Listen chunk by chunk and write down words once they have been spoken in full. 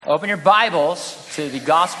Open your Bibles to the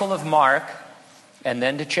Gospel of Mark, and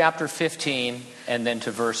then to chapter 15, and then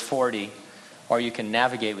to verse 40. Or you can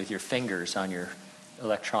navigate with your fingers on your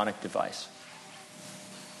electronic device.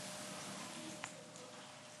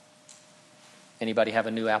 Anybody have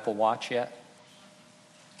a new Apple Watch yet?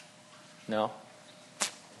 No?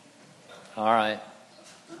 All right.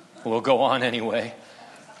 We'll go on anyway.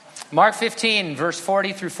 Mark 15, verse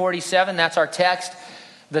 40 through 47, that's our text.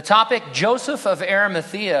 The topic, Joseph of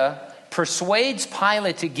Arimathea persuades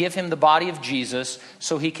Pilate to give him the body of Jesus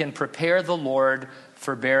so he can prepare the Lord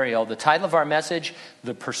for burial. The title of our message,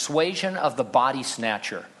 The Persuasion of the Body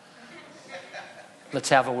Snatcher. Let's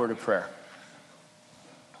have a word of prayer.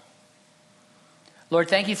 Lord,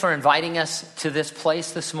 thank you for inviting us to this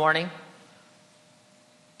place this morning.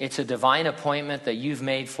 It's a divine appointment that you've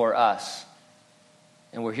made for us,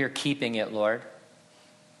 and we're here keeping it, Lord.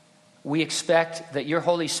 We expect that your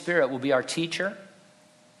Holy Spirit will be our teacher,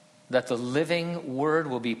 that the living word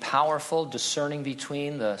will be powerful, discerning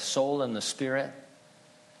between the soul and the spirit.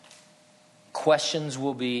 Questions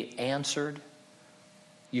will be answered.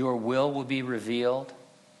 Your will be revealed.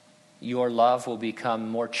 Your love will become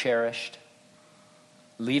more cherished.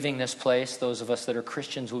 Leaving this place, those of us that are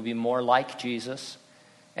Christians will be more like Jesus.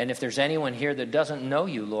 And if there's anyone here that doesn't know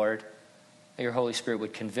you, Lord, your Holy Spirit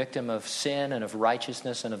would convict him of sin and of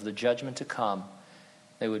righteousness and of the judgment to come.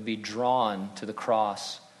 They would be drawn to the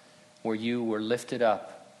cross where you were lifted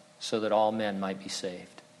up so that all men might be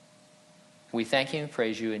saved. We thank you and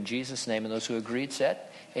praise you in Jesus' name. And those who agreed said,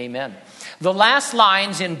 amen. The last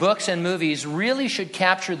lines in books and movies really should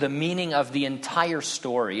capture the meaning of the entire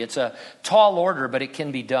story. It's a tall order, but it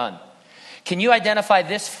can be done. Can you identify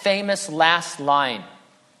this famous last line?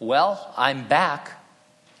 Well, I'm back.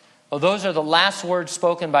 Well, those are the last words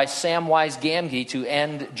spoken by Samwise Gamgee to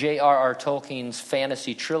end J.R.R. Tolkien's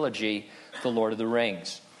fantasy trilogy, The Lord of the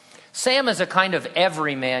Rings. Sam is a kind of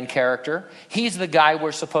everyman character. He's the guy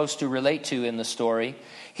we're supposed to relate to in the story.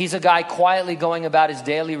 He's a guy quietly going about his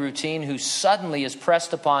daily routine who suddenly is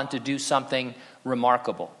pressed upon to do something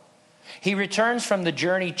remarkable. He returns from the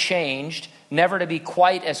journey changed, never to be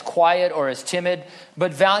quite as quiet or as timid,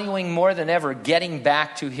 but valuing more than ever getting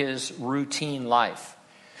back to his routine life.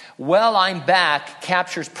 Well, I'm back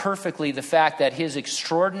captures perfectly the fact that his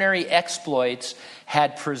extraordinary exploits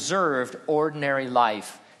had preserved ordinary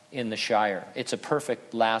life in the Shire. It's a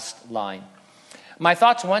perfect last line. My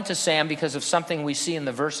thoughts went to Sam because of something we see in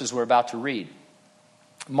the verses we're about to read.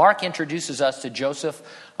 Mark introduces us to Joseph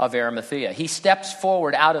of Arimathea. He steps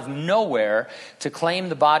forward out of nowhere to claim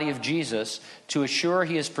the body of Jesus to assure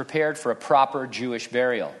he is prepared for a proper Jewish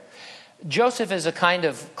burial. Joseph is a kind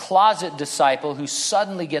of closet disciple who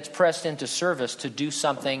suddenly gets pressed into service to do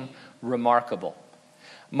something remarkable.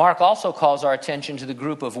 Mark also calls our attention to the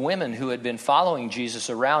group of women who had been following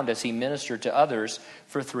Jesus around as he ministered to others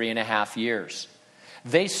for 3.5 years.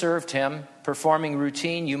 They served him, performing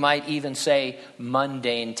routine, you might even say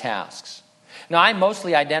mundane tasks. Now, I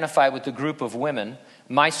mostly identify with the group of women.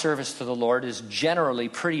 My service to the Lord is generally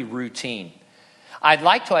pretty routine. I'd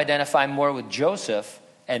like to identify more with Joseph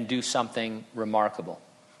and do something remarkable.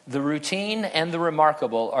 The routine and the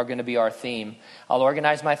remarkable are going to be our theme. I'll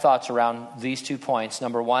organize my thoughts around these 2 points.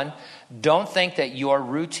 Number 1, don't think that your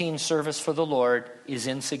routine service for the Lord is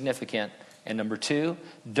insignificant. And number 2,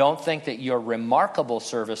 don't think that your remarkable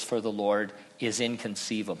service for the Lord is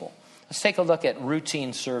inconceivable. Let's take a look at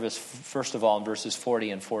routine service, first of all, in verses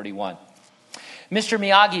 40 and 41. Mr.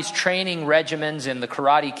 Miyagi's training regimens in The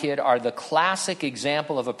Karate Kid are the classic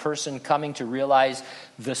example of a person coming to realize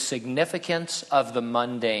the significance of the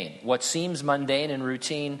mundane. What seems mundane and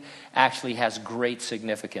routine actually has great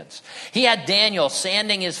significance. He had Daniel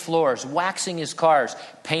sanding his floors, waxing his cars,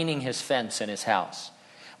 painting his fence in his house.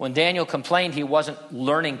 When Daniel complained he wasn't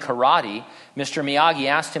learning karate, Mr. Miyagi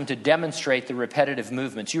asked him to demonstrate the repetitive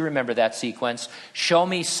movements. You remember that sequence. Show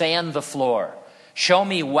me sand the floor. Show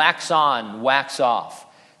me wax on, wax off.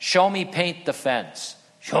 Show me paint the fence.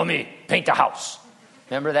 Show me paint the house.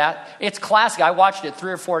 Remember that? It's classic. I watched it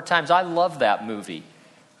 3 or 4 times. I love that movie.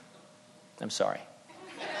 I'm sorry.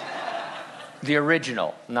 The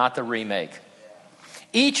original, not the remake.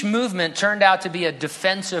 Each movement turned out to be a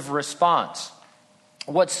defensive response.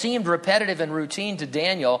 What seemed repetitive and routine to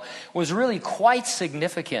Daniel was really quite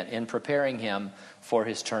significant in preparing him for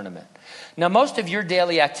his tournament. Now, most of your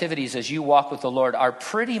daily activities as you walk with the Lord are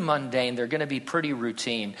pretty mundane. They're going to be pretty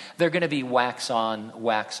routine. They're going to be wax on,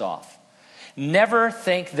 wax off. Never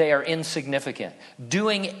think they are insignificant.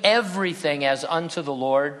 Doing everything as unto the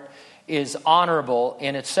Lord is honorable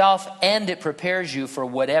in itself, and it prepares you for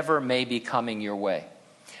whatever may be coming your way.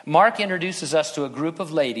 Mark introduces us to a group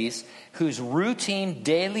of ladies whose routine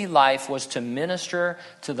daily life was to minister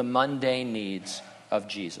to the mundane needs of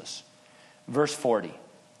Jesus. Verse 40,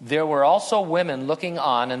 there were also women looking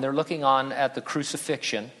on, and they're looking on at the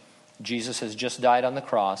crucifixion. Jesus has just died on the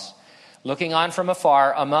cross. Looking on from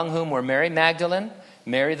afar, among whom were Mary Magdalene,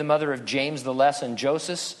 Mary the mother of James the Less and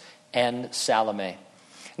Joseph, and Salome.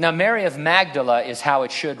 Now, Mary of Magdala is how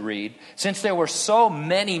it should read. Since there were so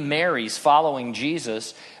many Marys following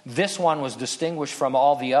Jesus, this one was distinguished from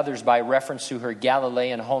all the others by reference to her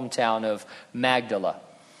Galilean hometown of Magdala.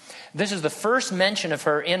 This is the first mention of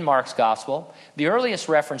her in Mark's gospel. The earliest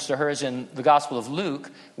reference to her is in the Gospel of Luke,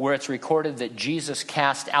 where it's recorded that Jesus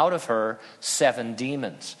cast out of her 7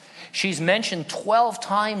 demons. She's mentioned 12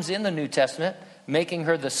 times in the New Testament, making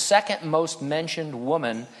her the second most mentioned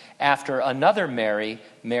woman after another Mary,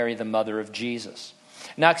 Mary the mother of Jesus.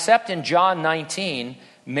 Now, except in John 19,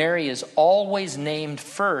 Mary is always named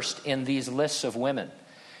first in these lists of women.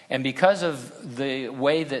 And because of the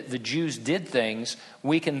way that the Jews did things,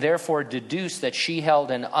 we can therefore deduce that she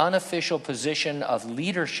held an unofficial position of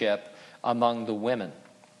leadership among the women.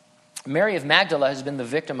 Mary of Magdala has been the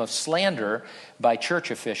victim of slander by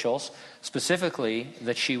church officials, specifically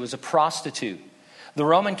that she was a prostitute. The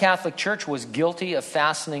Roman Catholic Church was guilty of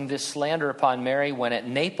fastening this slander upon Mary when at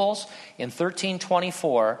Naples in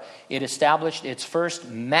 1324 it established its first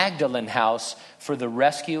Magdalene house for the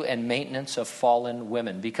rescue and maintenance of fallen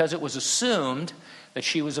women. Because it was assumed that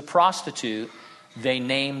she was a prostitute, they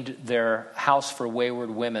named their house for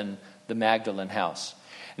wayward women the Magdalene house.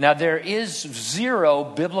 Now, there is zero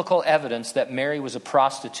biblical evidence that Mary was a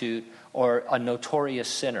prostitute or a notorious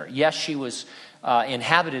sinner. Yes, she was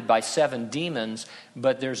inhabited by 7 demons,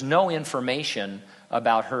 but there's no information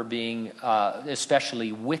about her being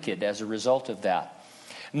especially wicked as a result of that.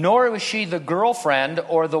 Nor was she the girlfriend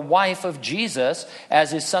or the wife of Jesus,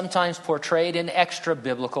 as is sometimes portrayed in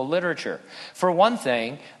extra-biblical literature. For one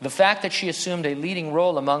thing, the fact that she assumed a leading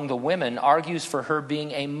role among the women argues for her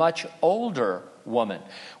being a much older woman.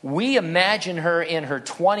 We imagine her in her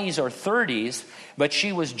 20s or 30s, but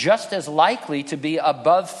she was just as likely to be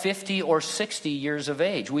above 50 or 60 years of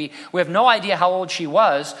age. We have no idea how old she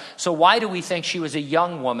was, so why do we think she was a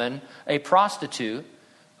young woman, a prostitute?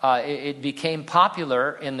 It became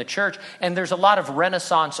popular in the church, and there's a lot of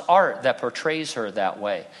Renaissance art that portrays her that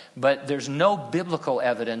way. But there's no biblical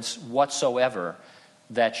evidence whatsoever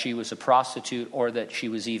that she was a prostitute or that she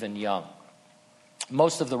was even young.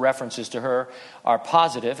 Most of the references to her are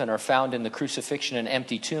positive and are found in the crucifixion and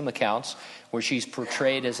empty tomb accounts, where she's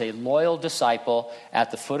portrayed as a loyal disciple at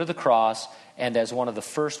the foot of the cross and as one of the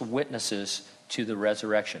first witnesses to the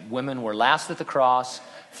resurrection. Women were last at the cross,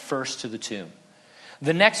 first to the tomb.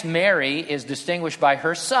 The next Mary is distinguished by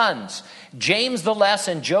her sons. James the Less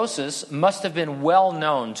and Joseph must have been well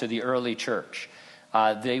known to the early church.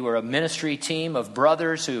 They were a ministry team of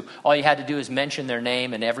brothers who all you had to do is mention their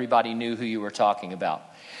name and everybody knew who you were talking about.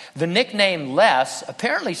 The nickname Less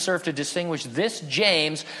apparently served to distinguish this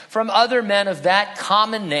James from other men of that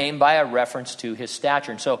common name by a reference to his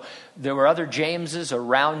stature. And so there were other Jameses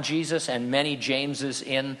around Jesus and many Jameses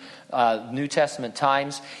in New Testament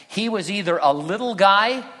times. He was either a little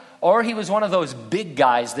guy or he was one of those big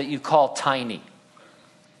guys that you call tiny.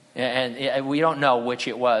 And we don't know which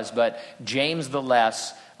it was, but James the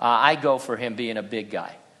Less, I go for him being a big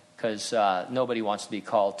guy because nobody wants to be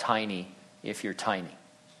called tiny if you're tiny,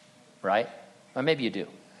 right? Or maybe you do.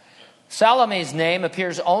 Salome's name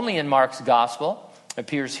appears only in Mark's gospel,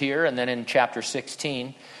 appears here and then in chapter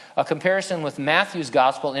 16. A comparison with Matthew's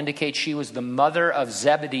gospel indicates she was the mother of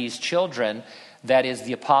Zebedee's children, that is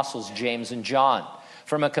the apostles James and John.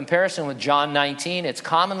 From a comparison with John 19, it's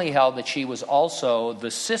commonly held that she was also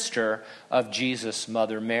the sister of Jesus'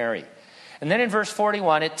 mother Mary. And then in verse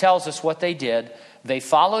 41, it tells us what they did. They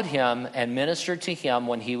followed him and ministered to him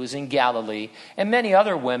when he was in Galilee, and many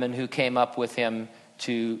other women who came up with him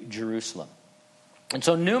to Jerusalem. And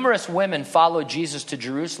so numerous women followed Jesus to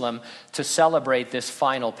Jerusalem to celebrate this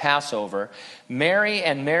final Passover. Mary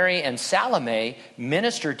and Salome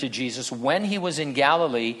ministered to Jesus when he was in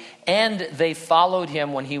Galilee, and they followed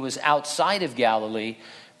him when he was outside of Galilee.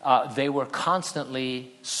 They were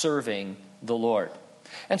constantly serving the Lord.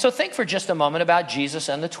 And so think for just a moment about Jesus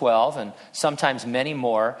and the 12, and sometimes many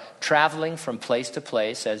more, traveling from place to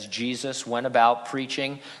place as Jesus went about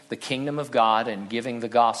preaching the kingdom of God and giving the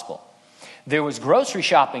gospel. There was grocery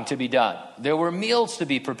shopping to be done. There were meals to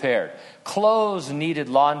be prepared. Clothes needed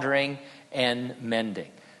laundering and mending.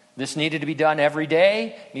 This needed to be done every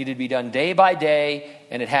day, needed to be done day by day,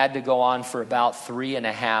 and it had to go on for about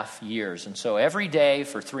 3.5 years. And so every day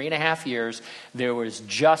for 3.5 years, there was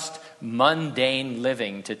just mundane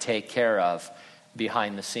living to take care of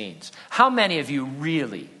behind the scenes. How many of you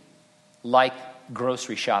really like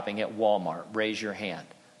grocery shopping at Walmart? Raise your hand.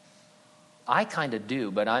 I kind of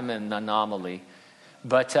do, but I'm an anomaly.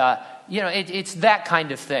 But, it's that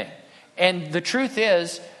kind of thing. And the truth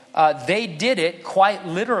is, they did it quite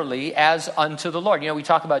literally as unto the Lord. We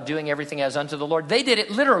talk about doing everything as unto the Lord. They did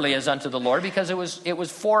it literally as unto the Lord because it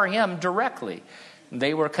was for him directly.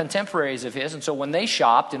 They were contemporaries of his, and so when they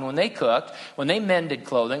shopped and when they cooked, when they mended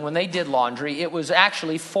clothing, when they did laundry, it was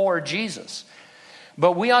actually for Jesus.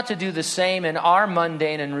 But we ought to do the same in our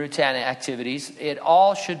mundane and routine activities. It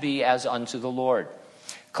all should be as unto the Lord.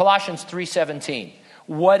 Colossians 3:17.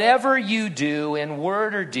 Whatever you do in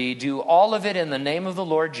word or deed, do all of it in the name of the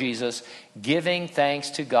Lord Jesus, giving thanks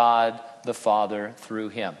to God the Father through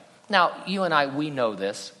him. Now, you and I, we know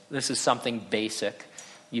this. This is something basic.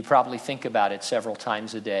 You probably think about it several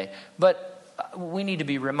times a day. But we need to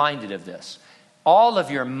be reminded of this. All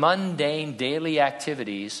of your mundane daily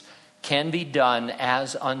activities can be done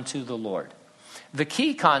as unto the Lord. The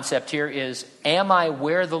key concept here is, am I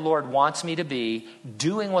where the Lord wants me to be,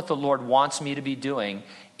 doing what the Lord wants me to be doing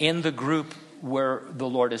in the group where the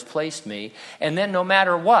Lord has placed me? And then no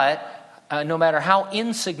matter what, no matter how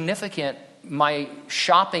insignificant my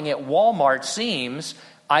shopping at Walmart seems,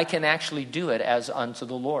 I can actually do it as unto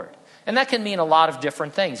the Lord. And that can mean a lot of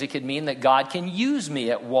different things. It could mean that God can use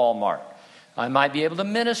me at Walmart. I might be able to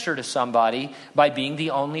minister to somebody by being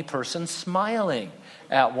the only person smiling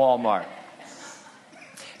at Walmart.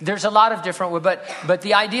 There's a lot of different, but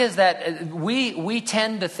the idea is that we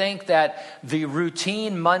tend to think that the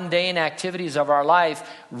routine, mundane activities of our life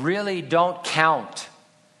really don't count.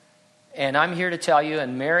 And I'm here to tell you,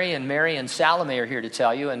 and Mary and Salome are here to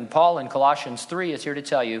tell you, and Paul in Colossians 3 is here to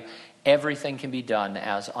tell you, everything can be done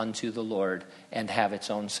as unto the Lord and have its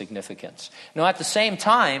own significance. Now, at the same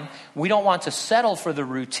time, we don't want to settle for the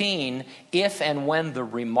routine if and when the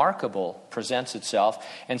remarkable presents itself.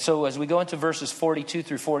 And so as we go into verses 42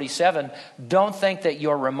 through 47, don't think that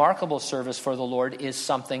your remarkable service for the Lord is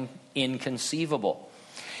something inconceivable.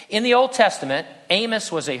 In the Old Testament,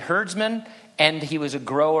 Amos was a herdsman and he was a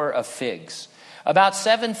grower of figs. About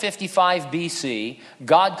 755 BC,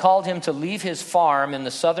 God called him to leave his farm in the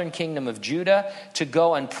southern kingdom of Judah to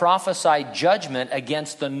go and prophesy judgment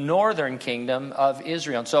against the northern kingdom of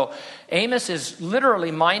Israel. And so Amos is literally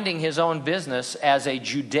minding his own business as a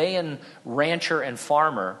Judean rancher and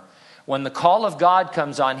farmer when the call of God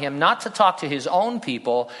comes on him, not to talk to his own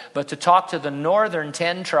people, but to talk to the northern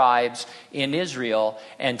 10 tribes in Israel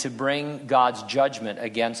and to bring God's judgment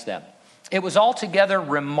against them. It was altogether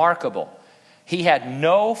remarkable. He had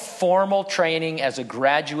no formal training as a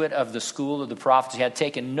graduate of the school of the prophets. He had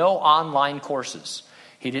taken no online courses.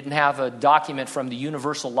 He didn't have a document from the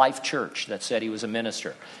Universal Life Church that said he was a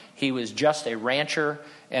minister. He was just a rancher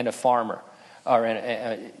and a farmer, or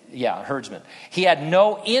a herdsman. He had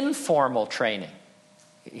no informal training.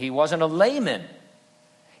 He wasn't a layman.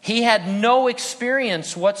 He had no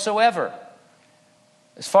experience whatsoever.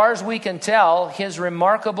 As far as we can tell, his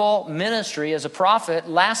remarkable ministry as a prophet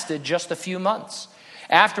lasted just a few months.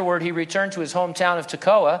 Afterward, he returned to his hometown of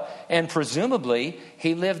Tekoa, and presumably,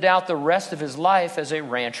 he lived out the rest of his life as a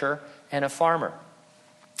rancher and a farmer.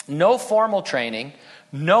 No formal training,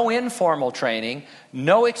 no informal training,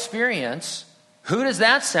 no experience. Who does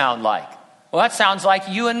that sound like? Well, that sounds like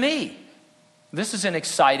you and me. This is an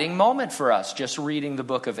exciting moment for us, just reading the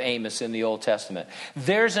book of Amos in the Old Testament.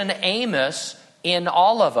 There's an Amos in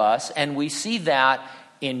all of us, and we see that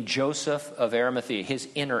in Joseph of Arimathea. His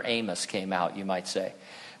inner Amos came out, you might say.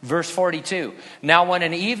 Verse 42, now when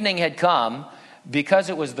an evening had come, because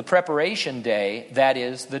it was the preparation day, that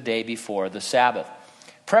is, the day before the Sabbath.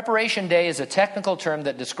 Preparation day is a technical term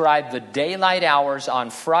that describes the daylight hours on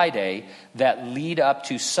Friday that lead up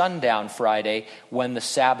to sundown Friday when the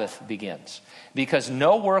Sabbath begins. Because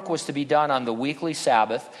no work was to be done on the weekly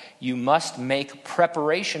Sabbath, you must make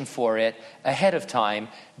preparation for it ahead of time,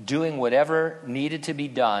 doing whatever needed to be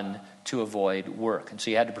done to avoid work. And so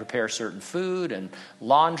you had to prepare certain food and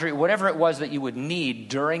laundry, whatever it was that you would need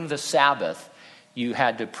during the Sabbath, you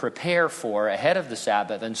had to prepare for ahead of the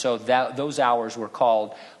Sabbath. And so those hours were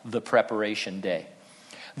called the preparation day.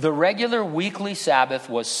 The regular weekly Sabbath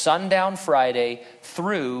was sundown Friday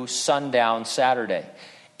through sundown Saturday.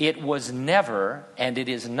 It was never, and it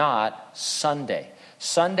is not, Sunday.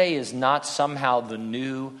 Sunday is not somehow the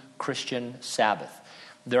new Christian Sabbath.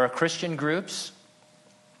 There are Christian groups,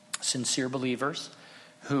 sincere believers,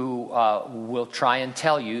 who will try and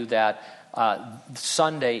tell you that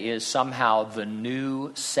Sunday is somehow the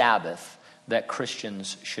new Sabbath that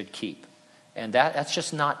Christians should keep. And that's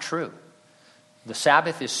just not true. The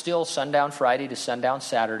Sabbath is still sundown Friday to sundown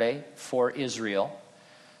Saturday for Israel.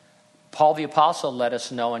 Paul the Apostle let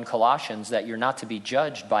us know in Colossians that you're not to be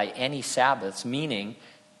judged by any Sabbaths, meaning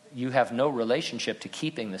you have no relationship to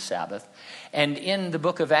keeping the Sabbath. And in the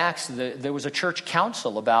book of Acts, there was a church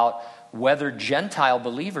council about whether Gentile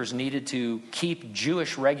believers needed to keep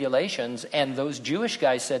Jewish regulations, and those Jewish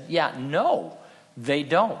guys said, yeah, no, they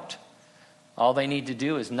don't. All they need to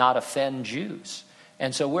do is not offend Jews.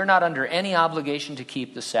 And so we're not under any obligation to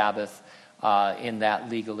keep the Sabbath in that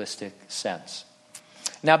legalistic sense.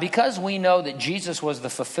 Now, because we know that Jesus was the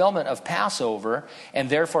fulfillment of Passover, and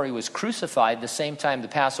therefore he was crucified the same time the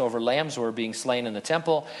Passover lambs were being slain in the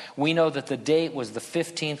temple, we know that the date was the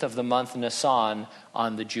 15th of the month Nisan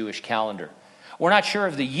on the Jewish calendar. We're not sure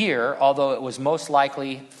of the year, although it was most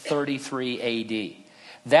likely 33 A.D.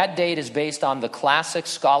 That date is based on the classic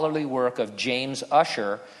scholarly work of James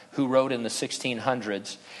Ussher, who wrote in the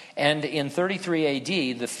 1600s. And in 33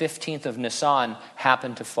 A.D., the 15th of Nisan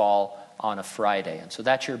happened to fall on a Friday. And so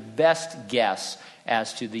that's your best guess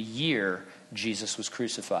as to the year Jesus was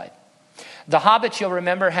crucified. The hobbits, you'll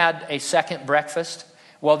remember, had a second breakfast.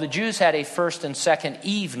 Well, the Jews had a first and second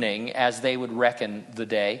evening, as they would reckon the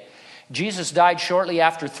day. Jesus died shortly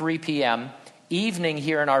after 3 p.m. Evening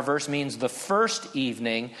here in our verse means the first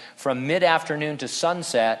evening from mid-afternoon to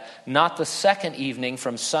sunset, not the second evening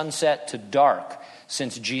from sunset to dark,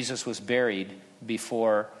 since Jesus was buried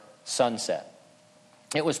before sunset.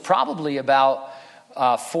 It was probably about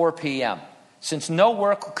 4 p.m. Since no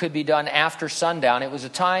work could be done after sundown, it was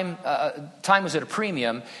time was at a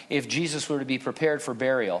premium if Jesus were to be prepared for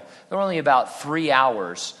burial. There were only about 3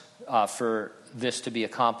 hours for this to be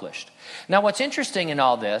accomplished. Now, what's interesting in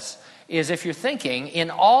all this is, if you're thinking,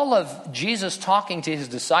 in all of Jesus talking to his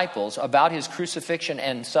disciples about his crucifixion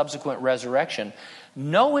and subsequent resurrection,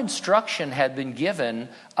 no instruction had been given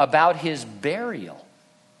about his burial.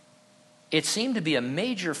 It seemed to be a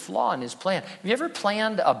major flaw in his plan. Have you ever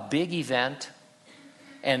planned a big event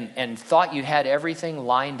and thought you had everything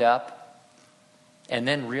lined up and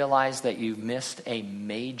then realized that you missed a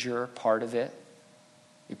major part of it?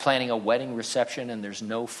 You're planning a wedding reception and there's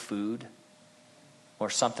no food or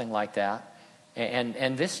something like that.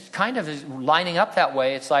 And this kind of is lining up that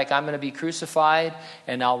way. It's like, I'm going to be crucified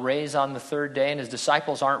and I'll raise on the third day, and his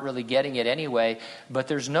disciples aren't really getting it anyway. But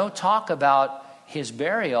there's no talk about his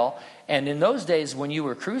burial. And in those days when you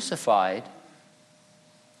were crucified,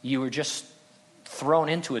 you were just thrown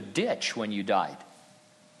into a ditch when you died.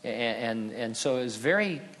 And so it was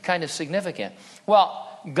very kind of significant. Well,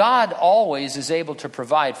 God always is able to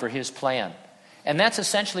provide for his plan. And that's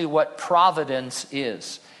essentially what providence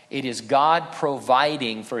is. It is God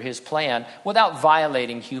providing for his plan without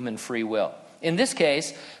violating human free will. In this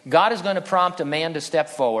case, God is going to prompt a man to step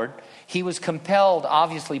forward. He was compelled,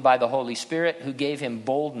 obviously, by the Holy Spirit, who gave him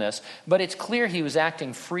boldness. But it's clear he was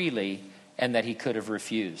acting freely and that he could have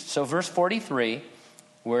refused. So verse 43,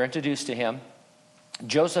 we're introduced to him.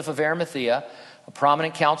 Joseph of Arimathea, a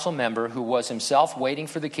prominent council member who was himself waiting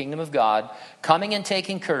for the kingdom of God, coming and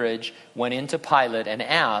taking courage, went into Pilate and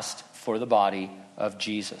asked for the body of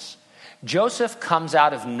Jesus. Joseph comes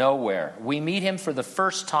out of nowhere. We meet him for the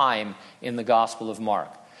first time in the Gospel of Mark.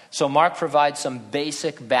 So Mark provides some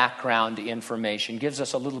basic background information, gives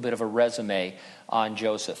us a little bit of a resume on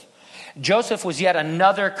Joseph. Joseph was yet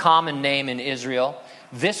another common name in Israel.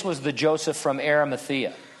 This was the Joseph from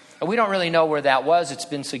Arimathea. And we don't really know where that was. It's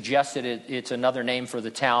been suggested it's another name for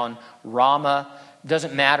the town, Ramah.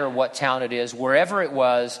 Doesn't matter what town it is. Wherever it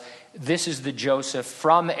was, this is the Joseph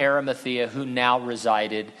from Arimathea who now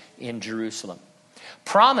resided in Jerusalem.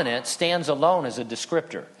 Prominent stands alone as a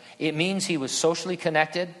descriptor. It means he was socially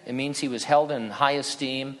connected, it means he was held in high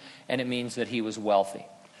esteem, and it means that he was wealthy.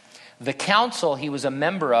 The council he was a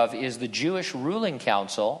member of is the Jewish ruling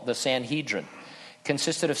council, the Sanhedrin.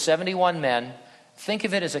 Consisted of 71 men. Think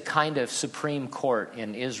of it as a kind of Supreme Court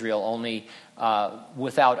in Israel, only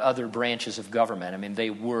without other branches of government. I mean,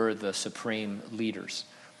 they were the supreme leaders.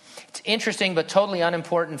 It's interesting but totally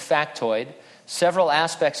unimportant factoid. Several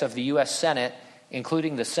aspects of the U.S. Senate,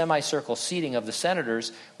 including the semicircle seating of the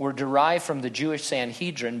senators, were derived from the Jewish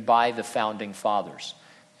Sanhedrin by the founding fathers.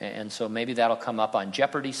 And so maybe that'll come up on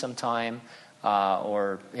Jeopardy sometime,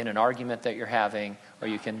 or in an argument that you're having, or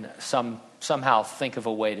you can somehow think of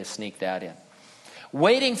a way to sneak that in.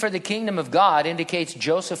 Waiting for the kingdom of God indicates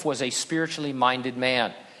Joseph was a spiritually minded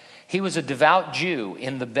man. He was a devout Jew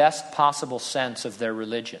in the best possible sense of their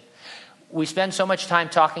religion. We spend so much time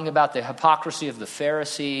talking about the hypocrisy of the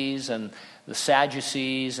Pharisees and the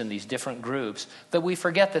Sadducees and these different groups that we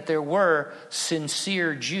forget that there were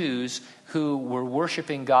sincere Jews who were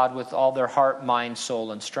worshiping God with all their heart, mind,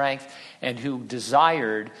 soul, and strength, and who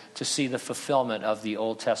desired to see the fulfillment of the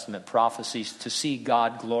Old Testament prophecies, to see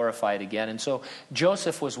God glorified again. And so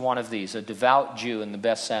Joseph was one of these, a devout Jew in the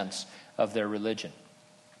best sense of their religion.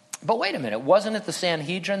 But wait a minute, wasn't it the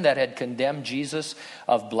Sanhedrin that had condemned Jesus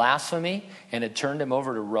of blasphemy and had turned him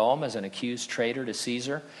over to Rome as an accused traitor to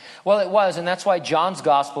Caesar? Well, it was, and that's why John's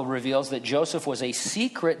gospel reveals that Joseph was a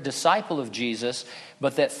secret disciple of Jesus,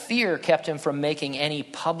 but that fear kept him from making any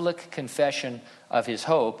public confession of his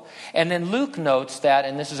hope. And then Luke notes that,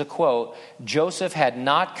 and this is a quote, Joseph had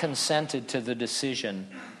not consented to the decision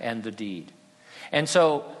and the deed. And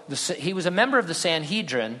so he was a member of the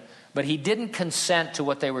Sanhedrin, but he didn't consent to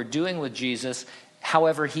what they were doing with Jesus.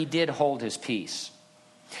 However, he did hold his peace.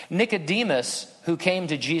 Nicodemus, who came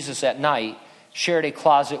to Jesus at night, shared a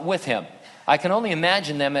closet with him. I can only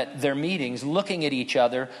imagine them at their meetings looking at each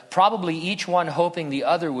other, probably each one hoping the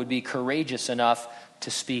other would be courageous enough to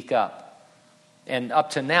speak up. And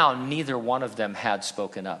up to now, neither one of them had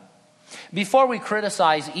spoken up. Before we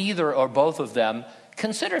criticize either or both of them,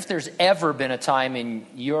 consider if there's ever been a time in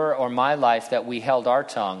your or my life that we held our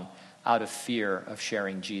tongue out of fear of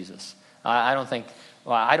sharing Jesus. I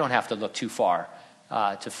don't have to look too far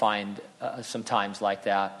to find some times like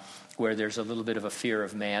that where there's a little bit of a fear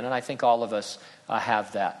of man, and I think all of us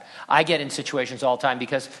have that. I get in situations all the time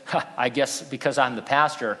because, I guess because I'm the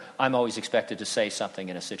pastor, I'm always expected to say something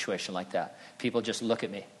in a situation like that. People just look at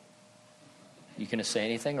me. You going to say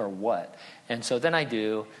anything or what? And so then I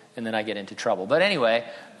do, and then I get into trouble. But anyway,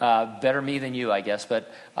 better me than you, I guess. But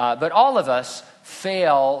all of us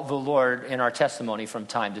fail the Lord in our testimony from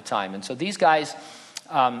time to time. And so these guys,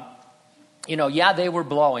 they were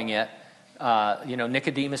blowing it.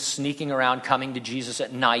 Nicodemus sneaking around, coming to Jesus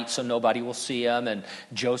at night so nobody will see him, and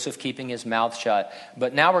Joseph keeping his mouth shut.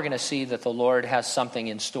 But now we're going to see that the Lord has something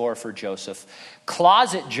in store for Joseph.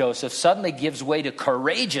 Closet Joseph suddenly gives way to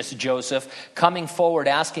courageous Joseph, coming forward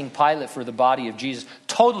asking Pilate for the body of Jesus,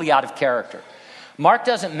 totally out of character. Mark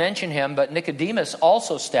doesn't mention him, but Nicodemus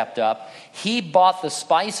also stepped up. He bought the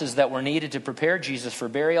spices that were needed to prepare Jesus for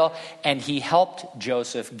burial, and he helped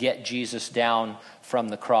Joseph get Jesus down from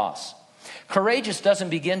the cross. Courageous doesn't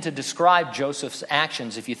begin to describe Joseph's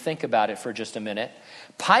actions if you think about it for just a minute.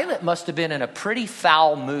 Pilate must have been in a pretty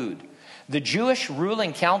foul mood. The Jewish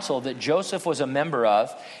ruling council that Joseph was a member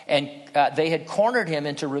of, and they had cornered him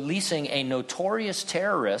into releasing a notorious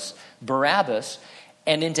terrorist, Barabbas,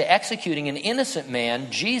 and into executing an innocent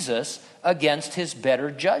man, Jesus, against his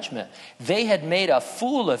better judgment. They had made a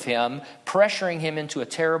fool of him, pressuring him into a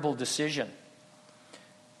terrible decision.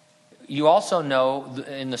 You also know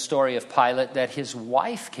in the story of Pilate that his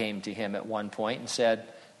wife came to him at one point and said,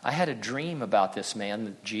 I had a dream about this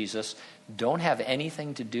man, Jesus. Don't have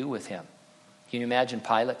anything to do with him. Can you imagine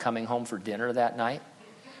Pilate coming home for dinner that night?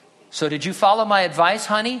 So did you follow my advice,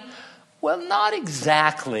 honey? Well, not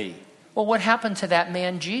exactly. Well, what happened to that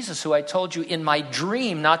man, Jesus, who I told you in my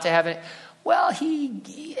dream not to have it? Well,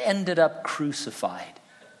 he ended up crucified.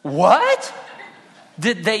 What?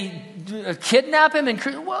 Did they kidnap him?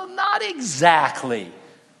 Well, not exactly.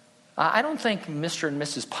 I don't think Mr. and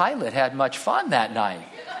Mrs. Pilate had much fun that night.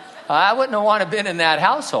 I wouldn't have wanted to have been in that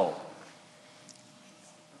household.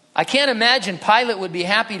 I can't imagine Pilate would be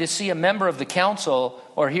happy to see a member of the council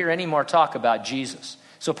or hear any more talk about Jesus.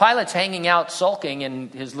 So Pilate's hanging out, sulking in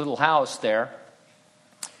his little house there.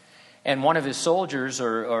 And one of his soldiers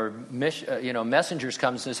or messengers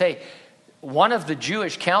comes and says, hey, one of the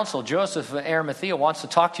Jewish council, Joseph of Arimathea, wants to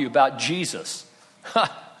talk to you about Jesus.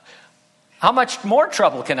 How much more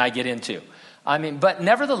trouble can I get into? But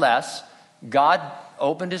nevertheless, God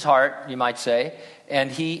opened his heart, you might say, and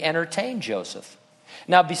he entertained Joseph.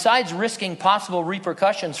 Now, besides risking possible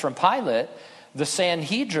repercussions from Pilate, the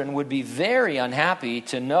Sanhedrin would be very unhappy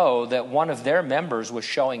to know that one of their members was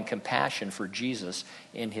showing compassion for Jesus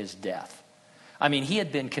in his death. He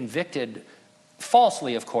had been convicted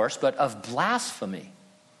falsely, of course, but of blasphemy.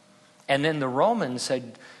 And then the Romans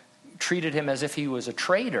had treated him as if he was a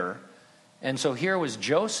traitor. And so here was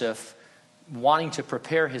Joseph wanting to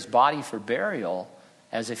prepare his body for burial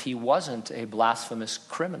as if he wasn't a blasphemous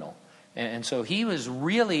criminal. And so he was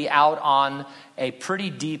really out on a pretty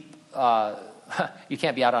deep, you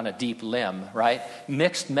can't be out on a deep limb, right?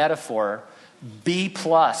 Mixed metaphor, B+,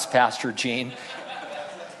 Pastor Gene.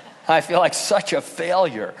 I feel like such a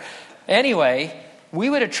failure. Anyway, we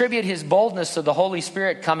would attribute his boldness to the Holy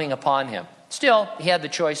Spirit coming upon him. Still, he had the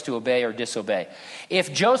choice to obey or disobey.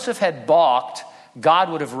 If Joseph had balked, God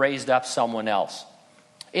would have raised up someone else.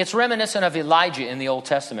 It's reminiscent of Elijah in the Old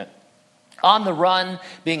Testament. On the run,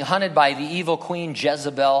 being hunted by the evil queen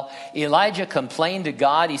Jezebel, Elijah complained to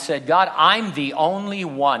God. He said, God, I'm the only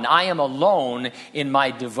one. I am alone in my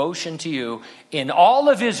devotion to you. In all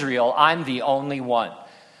of Israel, I'm the only one.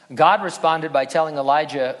 God responded by telling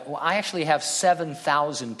Elijah, well, I actually have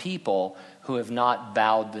 7,000 people who have not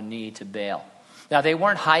bowed the knee to Baal. Now, they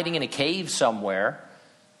weren't hiding in a cave somewhere,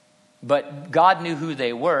 but God knew who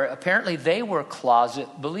they were. Apparently, they were closet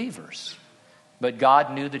believers. But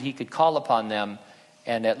God knew that he could call upon them,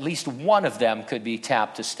 and at least one of them could be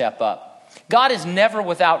tapped to step up. God is never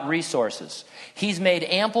without resources. He's made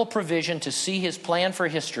ample provision to see his plan for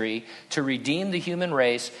history to redeem the human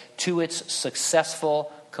race to its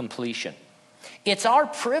successful completion. It's our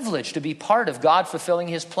privilege to be part of God fulfilling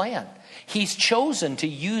his plan. He's chosen to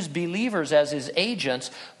use believers as his agents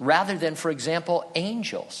rather than, for example,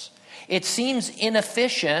 angels. It seems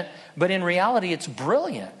inefficient, but in reality it's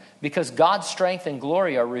brilliant, because God's strength and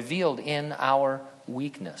glory are revealed in our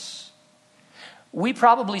weakness. We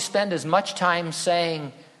probably spend as much time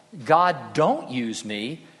saying, God, don't use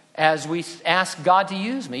me, as we ask God to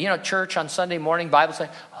use me. You know, church on Sunday morning, Bible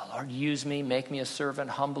saying, oh, Lord, use me, make me a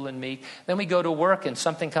servant, humble and meek. Then we go to work and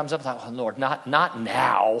something comes up, like, oh, Lord, not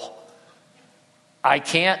now. I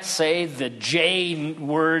can't say the J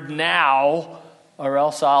word now, or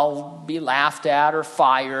else I'll be laughed at or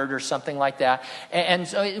fired or something like that. And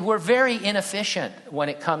so we're very inefficient when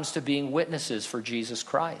it comes to being witnesses for Jesus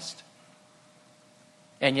Christ.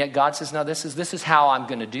 And yet God says, no, this is how I'm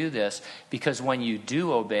going to do this, because when you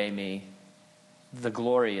do obey me, the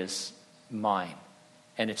glory is mine.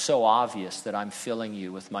 And it's so obvious that I'm filling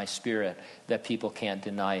you with my Spirit that people can't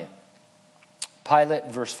deny it. Pilate,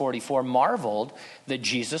 verse 44, marveled that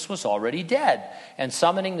Jesus was already dead. And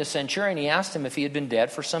summoning the centurion, he asked him if he had been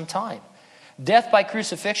dead for some time. Death by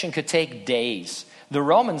crucifixion could take days. The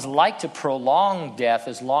Romans liked to prolong death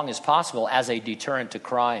as long as possible as a deterrent to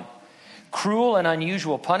crime. Cruel and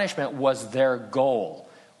unusual punishment was their goal.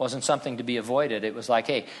 It wasn't something to be avoided. It was like,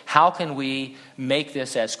 hey, how can we make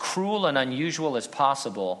this as cruel and unusual as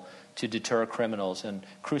possible to deter criminals? And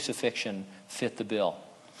crucifixion fit the bill.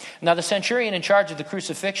 Now, the centurion in charge of the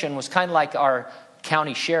crucifixion was kind of like our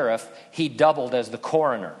county sheriff. He doubled as the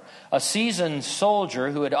coroner. A seasoned soldier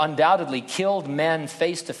who had undoubtedly killed men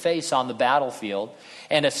face to face on the battlefield,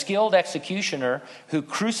 and a skilled executioner who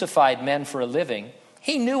crucified men for a living.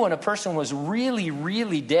 He knew when a person was really,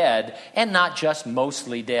 really dead and not just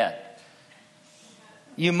mostly dead.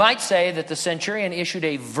 You might say that the centurion issued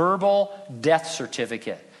a verbal death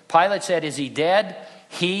certificate. Pilate said, is he dead?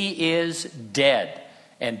 He is dead.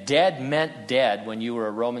 And dead meant dead when you were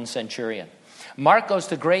a Roman centurion. Mark goes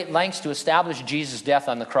to great lengths to establish Jesus' death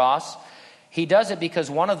on the cross. He does it because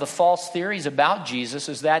one of the false theories about Jesus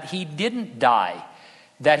is that he didn't die,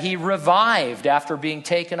 that he revived after being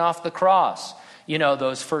taken off the cross. You know,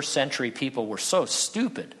 those first century people were so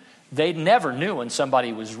stupid. They never knew when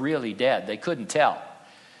somebody was really dead. They couldn't tell.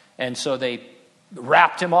 And so they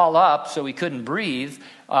wrapped him all up so he couldn't breathe,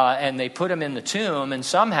 and they put him in the tomb, and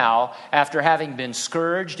somehow, after having been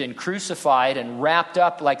scourged and crucified and wrapped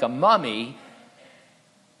up like a mummy,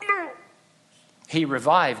 he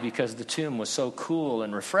revived because the tomb was so cool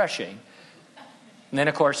and refreshing. And then,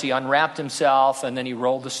 of course, he unwrapped himself, and then he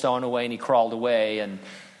rolled the stone away, and he crawled away, and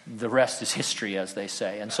the rest is history, as they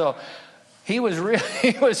say. And so he was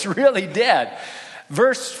really dead.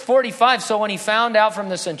 Verse 45, so when he found out from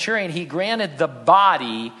the centurion, he granted the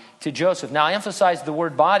body to Joseph. Now, I emphasize the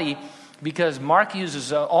word body because Mark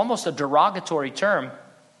uses almost a derogatory term.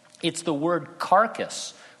 It's the word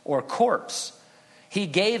carcass or corpse. He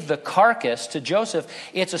gave the carcass to Joseph.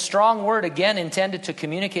 It's a strong word, again, intended to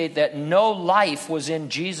communicate that no life was in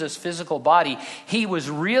Jesus' physical body. He was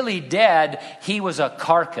really dead. He was a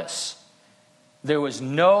carcass. There was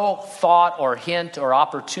no thought or hint or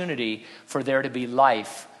opportunity for there to be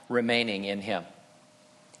life remaining in him.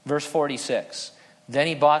 Verse 46, then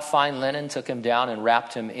he bought fine linen, took him down and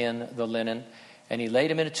wrapped him in the linen, and he laid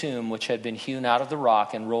him in a tomb which had been hewn out of the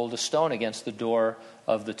rock and rolled a stone against the door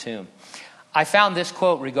of the tomb. I found this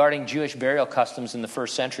quote regarding Jewish burial customs in the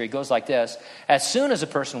first century. It goes like this: as soon as a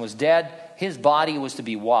person was dead, his body was to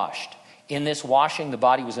be washed. In this washing, the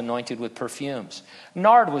body was anointed with perfumes.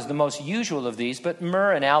 Nard was the most usual of these, but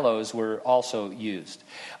myrrh and aloes were also used.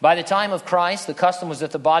 By the time of Christ, the custom was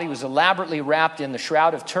that the body was elaborately wrapped in the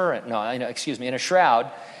shroud of Turin. In a shroud,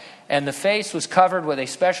 and the face was covered with a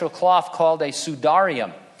special cloth called a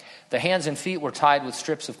sudarium. The hands and feet were tied with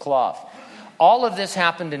strips of cloth. All of this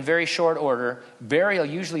happened in very short order. Burial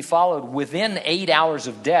usually followed within 8 hours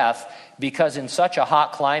of death, because in such a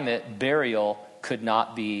hot climate, burial could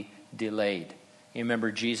not be delayed. You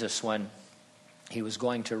remember Jesus when he was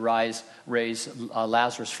going to raise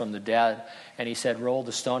Lazarus from the dead, and he said, roll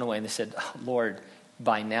the stone away. And they said, Lord,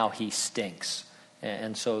 by now he stinks.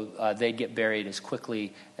 And so they'd get buried as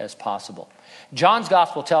quickly as possible. John's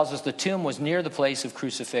gospel tells us the tomb was near the place of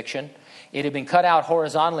crucifixion. It had been cut out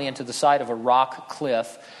horizontally into the side of a rock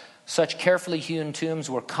cliff. Such carefully hewn tombs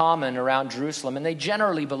were common around Jerusalem, and they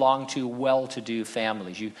generally belonged to well-to-do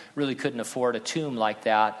families. You really couldn't afford a tomb like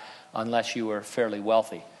that unless you were fairly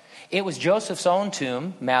wealthy. It was Joseph's own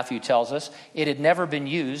tomb, Matthew tells us. It had never been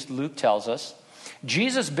used, Luke tells us.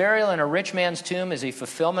 Jesus' burial in a rich man's tomb is a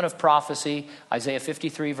fulfillment of prophecy. Isaiah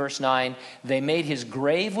 53, verse 9. They made his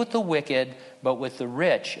grave with the wicked, but with the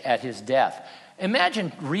rich at his death.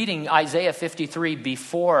 Imagine reading Isaiah 53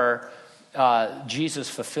 before Jesus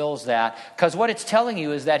fulfills that. Because what it's telling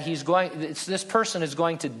you is that this person is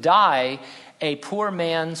going to die a poor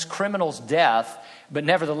man's, criminal's death, but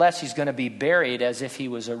nevertheless he's going to be buried as if he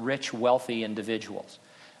was a rich, wealthy individual.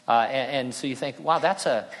 And so you think, wow, that's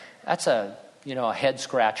a head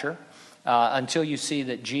scratcher until you see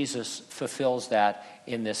that Jesus fulfills that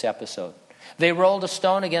in this episode. They rolled a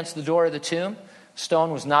stone against the door of the tomb.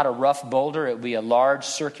 Stone was not a rough boulder. It would be a large,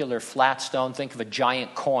 circular, flat stone. Think of a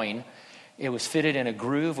giant coin. It was fitted in a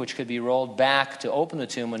groove which could be rolled back to open the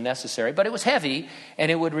tomb when necessary. But it was heavy,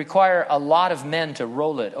 and it would require a lot of men to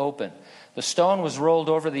roll it open. The stone was rolled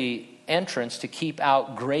over the entrance to keep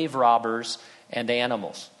out grave robbers and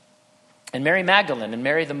animals. And Mary Magdalene and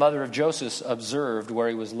Mary, the mother of Joseph, observed where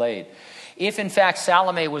he was laid. If, in fact,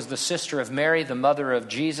 Salome was the sister of Mary, the mother of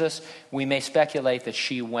Jesus, we may speculate that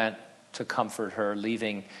she went to comfort her,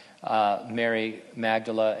 leaving Mary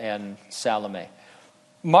Magdalene and Salome.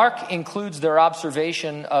 Mark includes their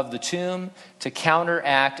observation of the tomb to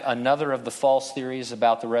counteract another of the false theories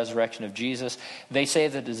about the resurrection of Jesus. They say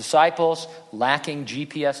that the disciples, lacking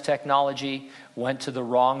GPS technology, went to the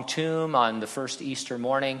wrong tomb on the first Easter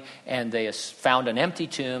morning, and they found an empty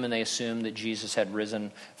tomb, and they assumed that Jesus had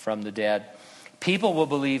risen from the dead. People will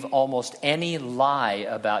believe almost any lie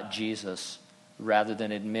about Jesus rather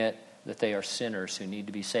than admit that they are sinners who need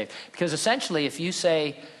to be saved. Because essentially, if you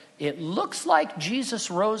say, it looks like Jesus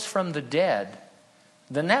rose from the dead,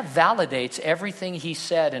 then that validates everything he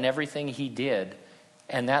said and everything he did.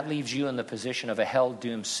 And that leaves you in the position of a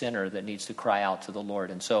hell-doomed sinner that needs to cry out to the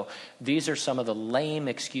Lord. And so these are some of the lame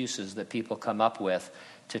excuses that people come up with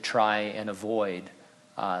to try and avoid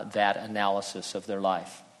that analysis of their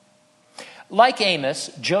life. Like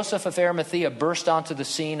Amos, Joseph of Arimathea burst onto the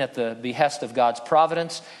scene at the behest of God's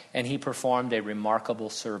providence, and he performed a remarkable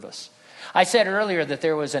service. I said earlier that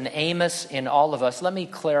there was an Amos in all of us. Let me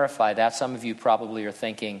clarify that. Some of you probably are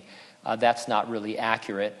thinking that's not really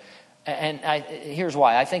accurate. And here's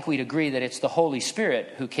why. I think we'd agree that it's the Holy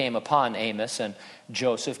Spirit who came upon Amos and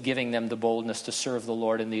Joseph, giving them the boldness to serve the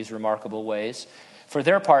Lord in these remarkable ways. For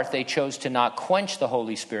their part, they chose to not quench the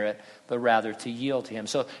Holy Spirit, but rather to yield to him.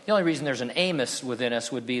 So the only reason there's an Amos within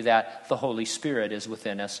us would be that the Holy Spirit is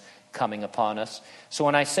within us, coming upon us. So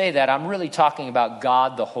when I say that, I'm really talking about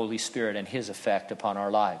God, the Holy Spirit, and his effect upon our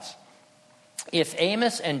lives. If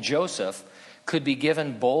Amos and Joseph could be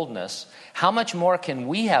given boldness, how much more can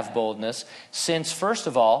we have boldness since, first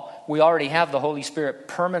of all, we already have the Holy Spirit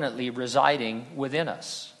permanently residing within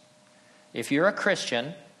us? If you're a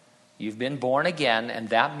Christian, you've been born again, and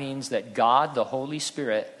that means that God, the Holy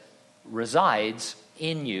Spirit, resides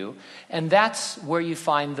in you, and that's where you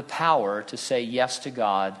find the power to say yes to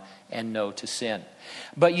God and no to sin.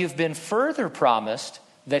 But you've been further promised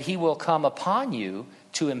that he will come upon you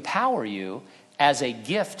to empower you as a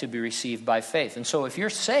gift to be received by faith. And so if you're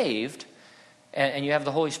saved and you have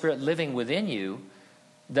the Holy Spirit living within you,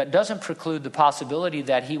 that doesn't preclude the possibility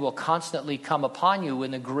that he will constantly come upon you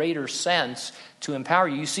in a greater sense to empower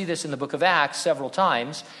you. You see this in the book of Acts several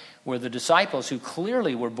times, where the disciples, who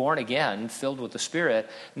clearly were born again, filled with the Spirit,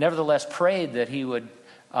 nevertheless prayed that he would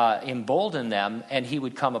embolden them and he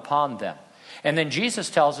would come upon them. And then Jesus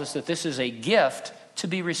tells us that this is a gift to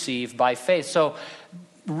be received by faith. So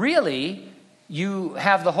really, you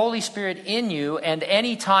have the Holy Spirit in you, and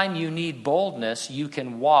any time you need boldness, you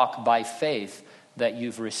can walk by faith that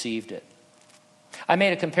you've received it. I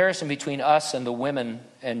made a comparison between us and the women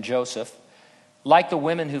and Joseph. Like the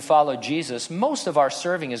women who followed Jesus, most of our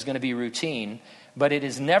serving is going to be routine, but it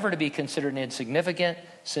is never to be considered insignificant,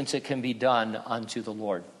 since it can be done unto the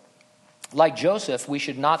Lord. Like Joseph, we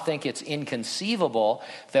should not think it's inconceivable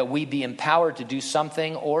that we be empowered to do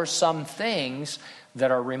something or some things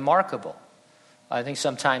that are remarkable. I think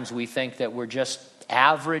sometimes we think that we're just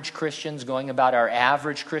average Christians going about our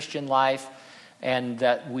average Christian life, and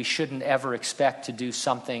that we shouldn't ever expect to do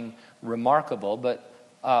something remarkable. But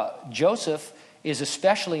Joseph is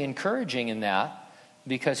especially encouraging in that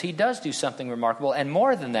because he does do something remarkable. And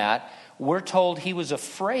more than that, we're told he was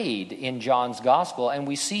afraid in John's gospel, and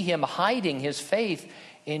we see him hiding his faith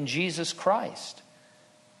in Jesus Christ.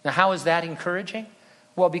 Now, how is that encouraging?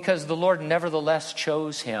 Well, because the Lord nevertheless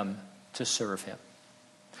chose him to serve him.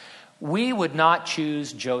 We would not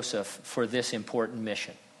choose Joseph for this important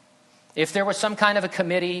mission. If there was some kind of a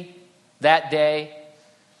committee that day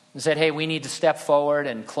and said, hey, we need to step forward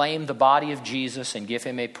and claim the body of Jesus and give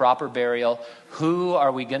him a proper burial, who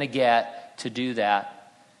are we going to get to do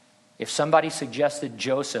that? If somebody suggested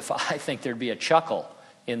Joseph, I think there'd be a chuckle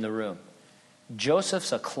in the room.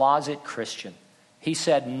 Joseph's a closet Christian. He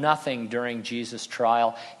said nothing during Jesus'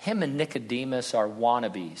 trial. Him and Nicodemus are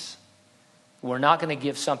wannabes. We're not going to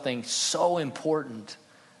give something so important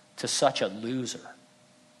to such a loser.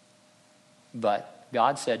 But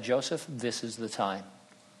God said, Joseph, this is the time.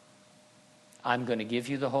 I'm going to give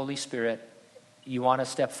you the Holy Spirit. You want to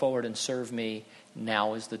step forward and serve me?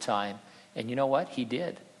 Now is the time. And you know what? He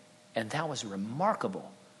did. And that was remarkable.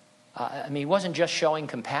 He wasn't just showing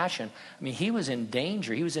compassion. He was in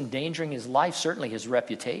danger. He was endangering his life, certainly his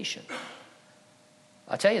reputation.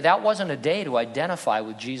 I'll tell you, that wasn't a day to identify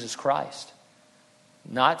with Jesus Christ.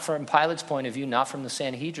 Not from Pilate's point of view, not from the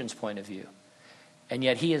Sanhedrin's point of view. And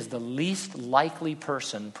yet he is the least likely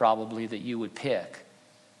person probably that you would pick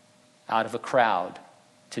out of a crowd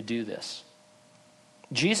to do this.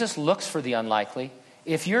 Jesus looks for the unlikely.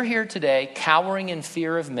 If you're here today cowering in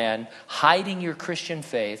fear of men, hiding your Christian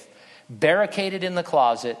faith, barricaded in the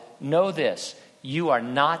closet, know this: you are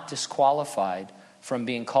not disqualified from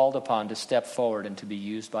being called upon to step forward and to be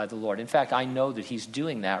used by the Lord. In fact, I know that he's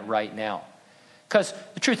doing that right now. Because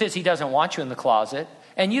the truth is, he doesn't want you in the closet,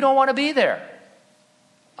 and you don't want to be there.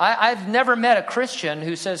 I've never met a Christian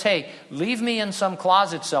who says, hey, leave me in some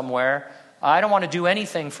closet somewhere. I don't want to do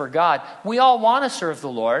anything for God. We all want to serve the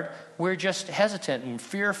Lord. We're just hesitant and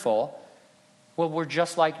fearful. Well, we're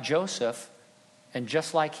just like Joseph, and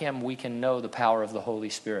just like him, we can know the power of the Holy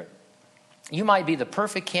Spirit. You might be the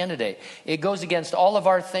perfect candidate. It goes against all of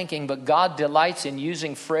our thinking, but God delights in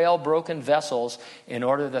using frail, broken vessels in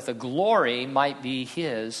order that the glory might be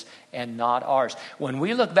his and not ours. When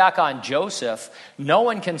we look back on Joseph, no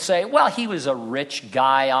one can say, well, he was a rich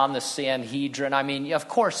guy on the Sanhedrin. Of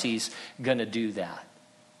course he's going to do that.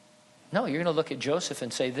 No, you're going to look at Joseph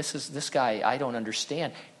and say, this guy, I don't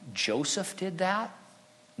understand. Joseph did that?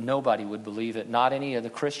 Nobody would believe it. Not any of the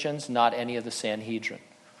Christians, not any of the Sanhedrin.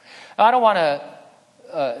 I don't want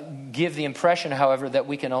to give the impression, however, that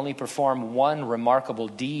we can only perform one remarkable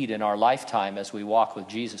deed in our lifetime as we walk with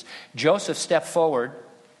Jesus. Joseph stepped forward.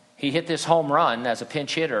 He hit this home run as a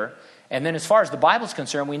pinch hitter. And then as far as the Bible's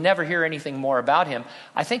concerned, we never hear anything more about him.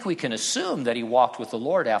 I think we can assume that he walked with the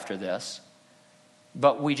Lord after this,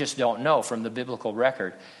 but we just don't know from the biblical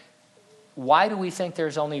record. Why do we think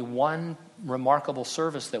there's only one remarkable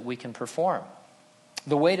service that we can perform?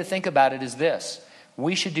 The way to think about it is this: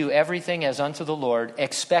 we should do everything as unto the Lord,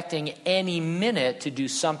 expecting any minute to do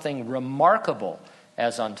something remarkable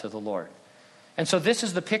as unto the Lord. And so this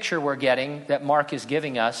is the picture we're getting that Mark is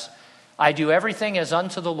giving us. I do everything as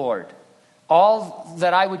unto the Lord. All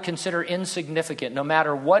that I would consider insignificant, no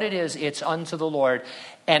matter what it is, it's unto the Lord.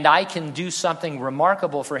 And I can do something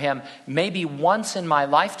remarkable for him, maybe once in my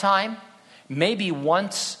lifetime, maybe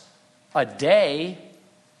once a day,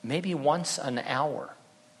 maybe once an hour.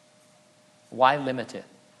 Why limit it?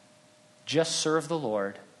 Just serve the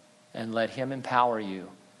Lord and let him empower you.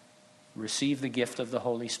 Receive the gift of the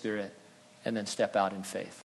Holy Spirit and then step out in faith.